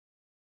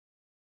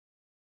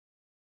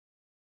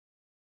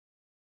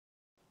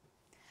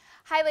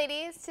Hi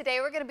ladies, today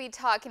we're going to be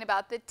talking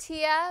about the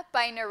Tia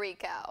by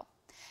Noriko.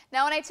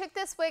 Now when I took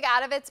this wig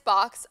out of its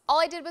box, all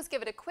I did was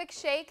give it a quick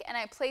shake and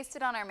I placed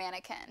it on our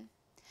mannequin.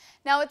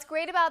 Now what's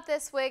great about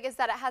this wig is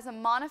that it has a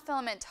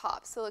monofilament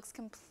top, so it looks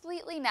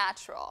completely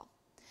natural.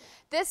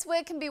 This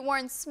wig can be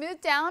worn smooth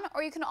down,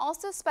 or you can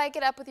also spike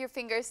it up with your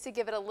fingers to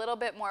give it a little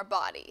bit more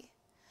body.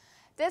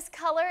 This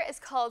color is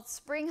called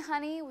Spring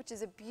Honey, which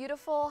is a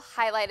beautiful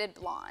highlighted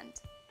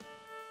blonde.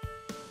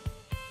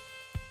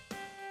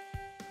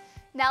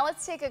 Now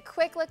let's take a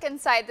quick look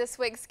inside this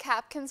wig's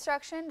cap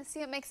construction to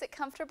see what makes it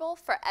comfortable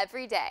for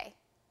every day.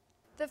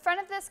 The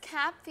front of this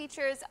cap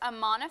features a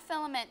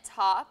monofilament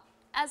top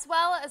as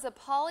well as a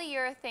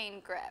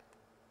polyurethane grip.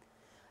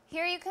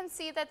 Here you can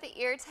see that the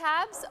ear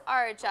tabs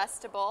are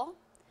adjustable,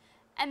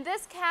 and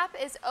this cap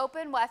is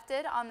open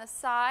wefted on the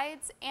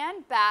sides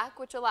and back,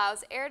 which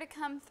allows air to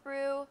come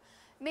through,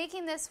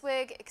 making this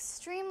wig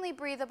extremely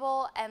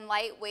breathable and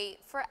lightweight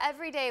for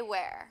everyday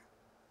wear.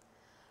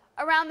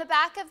 Around the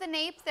back of the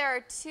nape there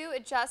are two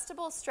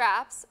adjustable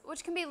straps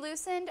which can be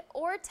loosened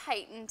or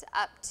tightened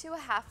up to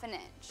 1/2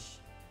 inch.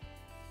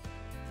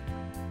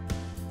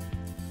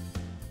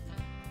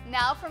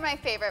 Now for my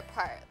favorite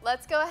part.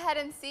 Let's go ahead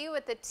and see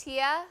what the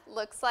Tia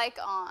looks like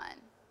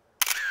on.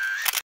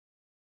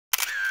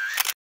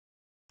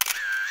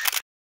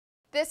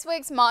 This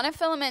wig's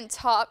monofilament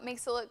top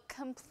makes it look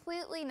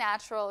completely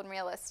natural and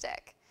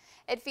realistic.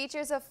 It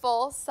features a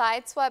full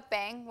side swept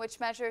bang which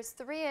measures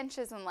 3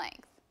 inches in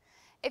length.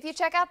 If you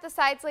check out the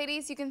sides,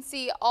 ladies, you can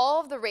see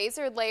all of the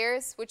razored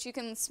layers, which you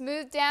can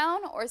smooth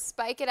down or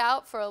spike it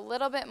out for a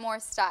little bit more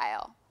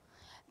style.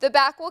 The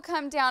back will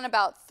come down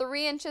about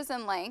 3 inches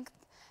in length,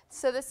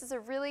 so this is a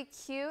really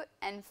cute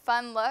and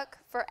fun look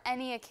for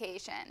any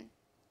occasion.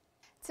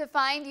 To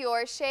find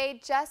your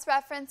shade, just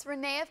reference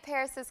Renee of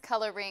Paris's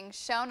color ring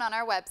shown on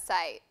our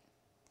website.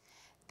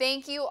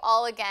 Thank you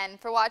all again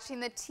for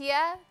watching the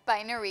Tia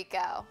by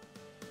Noriko.